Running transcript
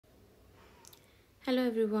Hello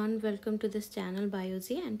everyone, welcome to this channel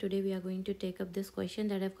Biozy, and today we are going to take up this question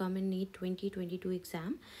that have come in NEET 2022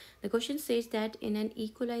 exam. The question says that in an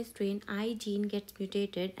E. coli strain, I gene gets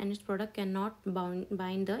mutated and its product cannot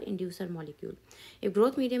bind the inducer molecule. If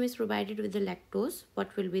growth medium is provided with the lactose,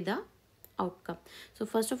 what will be the outcome? So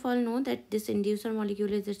first of all, know that this inducer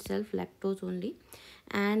molecule is itself lactose only,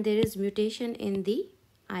 and there is mutation in the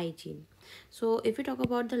I gene. So if we talk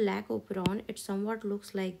about the lac operon, it somewhat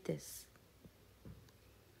looks like this.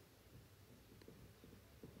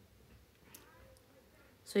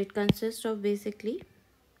 So it consists of basically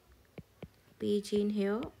P gene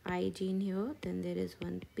here, I gene here, then there is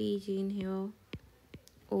one P gene here,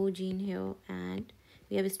 O gene here, and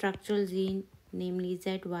we have a structural gene namely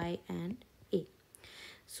Z, Y and A.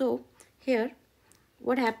 So here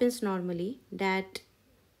what happens normally that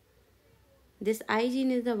this I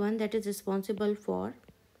gene is the one that is responsible for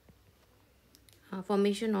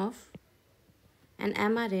formation of an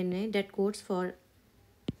mRNA that codes for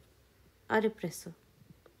a repressor.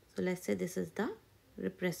 So let's say this is the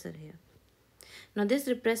repressor here. Now this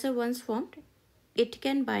repressor once formed, it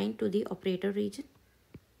can bind to the operator region.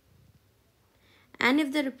 And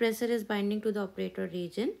if the repressor is binding to the operator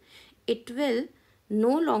region, it will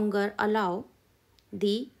no longer allow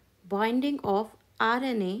the binding of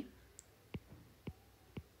RNA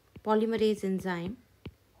polymerase enzyme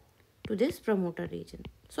to this promoter region.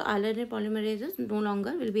 So RNA polymerases no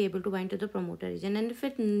longer will be able to bind to the promoter region, and if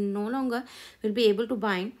it no longer will be able to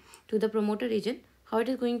bind to the promoter region, how it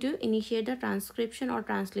is going to initiate the transcription or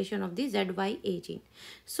translation of the ZYA gene.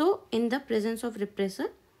 So in the presence of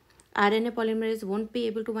repressor, RNA polymerase won't be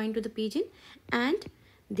able to bind to the P gene, and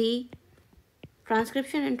the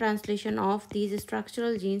transcription and translation of these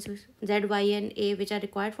structural genes Z, Y and A, which are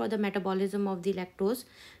required for the metabolism of the lactose,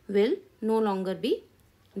 will no longer be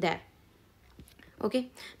there.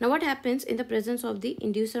 Okay, now what happens in the presence of the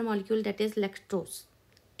inducer molecule, that is lactose?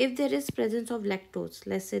 If there is presence of lactose,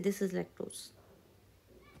 let's say this is lactose.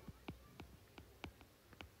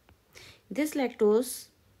 This lactose,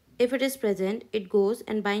 if it is present, it goes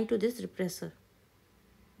and binds to this repressor.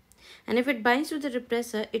 And if it binds to the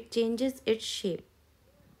repressor, it changes its shape.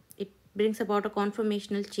 It brings about a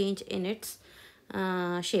conformational change in its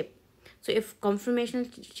shape. So if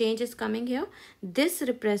conformational change is coming here, this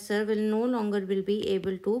repressor will no longer be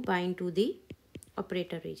able to bind to the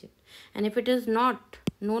operator region. And if it is no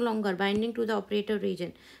longer binding to the operator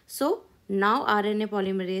region, so now RNA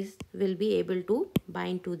polymerase will be able to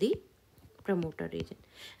bind to the promoter region.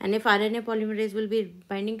 And if RNA polymerase will be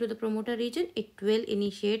binding to the promoter region, it will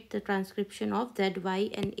initiate the transcription of Z,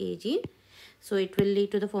 Y and A gene. So it will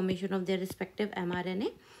lead to the formation of their respective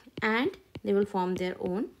mRNA, and they will form their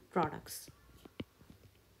own products,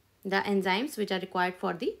 the enzymes which are required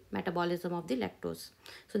for the metabolism of the lactose.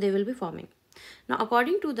 So they will be forming. Now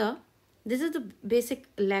according to this is the basic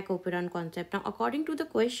lac operon concept. Now according to the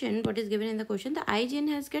question, what is given in the question, the I gene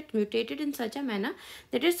has get mutated in such a manner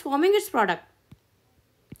that it's forming its product.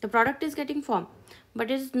 The product is getting formed,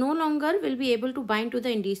 but it is no longer will be able to bind to the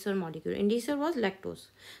inducer molecule. Inducer was lactose.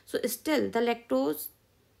 So still the lactose,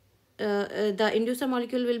 the inducer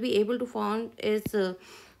molecule will be able to form is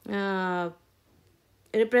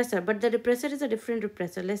repressor, but the repressor is a different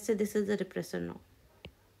repressor. Let's say this is the repressor now.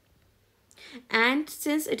 And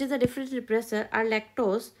since it is a different repressor, our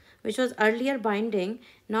lactose, which was earlier binding,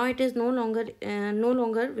 now it is no longer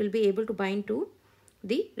will be able to bind to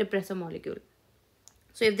the repressor molecule.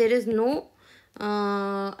 So if there is no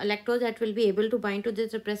lactose that will be able to bind to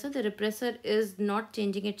this repressor, the repressor is not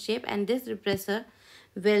changing its shape, and this repressor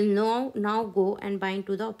will now go and bind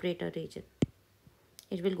to the operator region.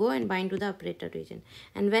 It will go and bind to the operator region.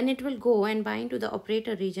 And when it will go and bind to the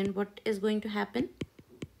operator region, what is going to happen?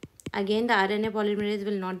 Again, the RNA polymerase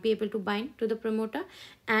will not be able to bind to the promoter,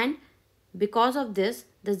 and because of this,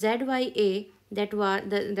 the ZYA that were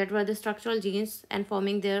the structural genes and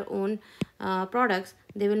forming their own products,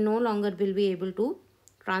 they will no longer will be able to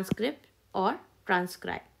transcribe or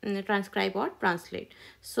translate.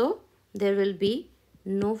 So there will be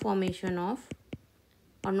no formation of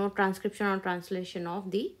or no transcription or translation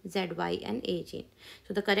of the Z, Y and A gene.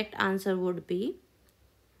 So the correct answer would be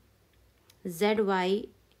Z, Y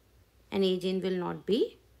and A gene will not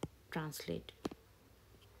be translated.